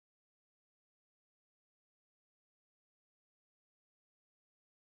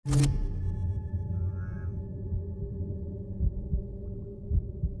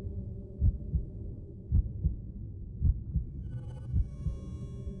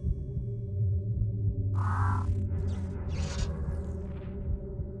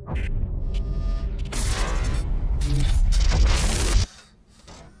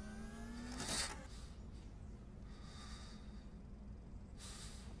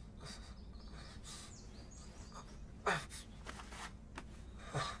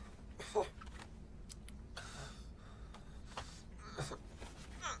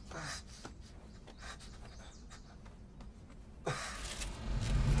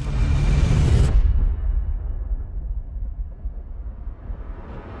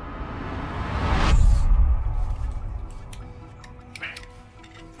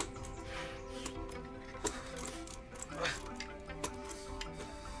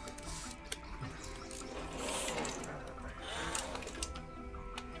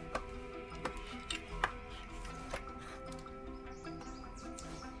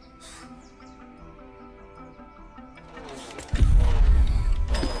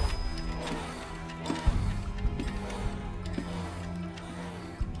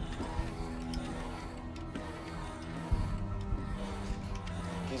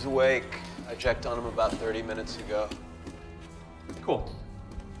He's awake. I checked on him about 30 minutes ago. Cool.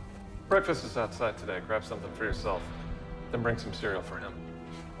 Breakfast is outside today. Grab something for yourself. Then bring some cereal for him.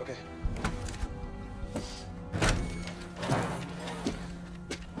 Okay.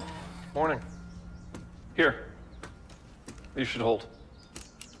 Morning. Here. You should hold.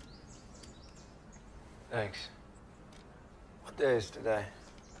 Thanks. What day is today?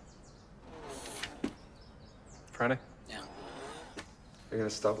 Friday? Yeah. They're gonna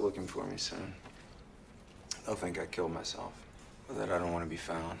stop looking for me soon. They'll think I killed myself, or that I don't want to be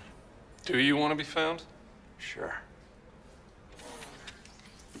found. Do you want to be found? Sure.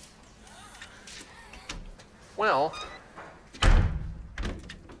 Well,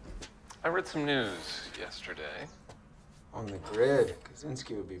 I read some news yesterday. On the grid,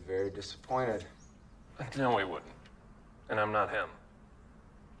 Kaczynski would be very disappointed. No, he wouldn't. And I'm not him.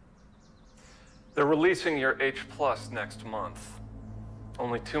 They're releasing your Hplus next month.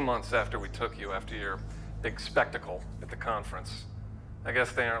 Only 2 months after we took you, after your big spectacle at the conference. I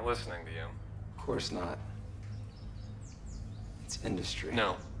guess they aren't listening to you. Of course not. It's industry.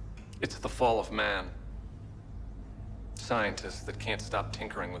 No, it's the fall of man. Scientists that can't stop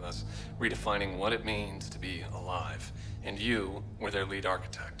tinkering with us, redefining what it means to be alive. And you were their lead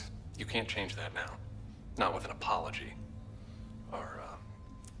architect. You can't change that now. Not with an apology. Or,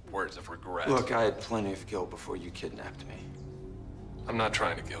 words of regret. Look, I had plenty of guilt before you kidnapped me. I'm not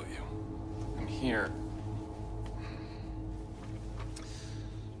trying to guilt you. I'm here.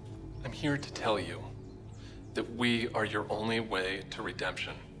 I'm here to tell you that we are your only way to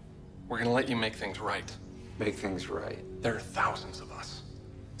redemption. We're gonna let you make things right. Make things right. There are thousands of us.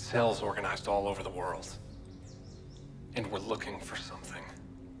 Cells organized all over the world. And we're looking for something.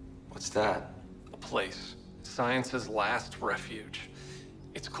 What's that? A place. Science's last refuge.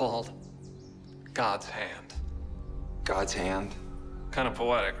 It's called God's Hand. God's hand? Kind of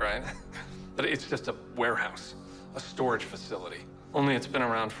poetic, right? But it's just a warehouse, a storage facility. Only it's been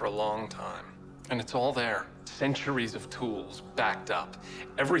around for a long time. And it's all there. Centuries of tools backed up.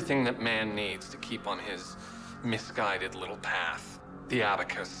 Everything that man needs to keep on his misguided little path. The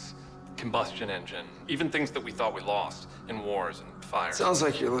abacus, combustion engine, even things that we thought we lost in wars and fires. Sounds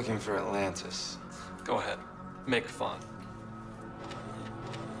like you're looking for Atlantis. Go ahead, make fun.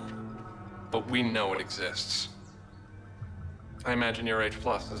 But we know it exists. I imagine your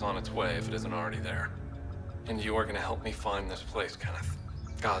Hplus is on its way if it isn't already there. And you are gonna help me find this place, Kenneth.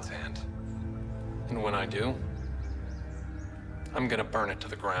 God's Hand. And when I do, I'm gonna burn it to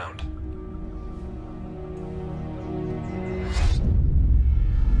the ground.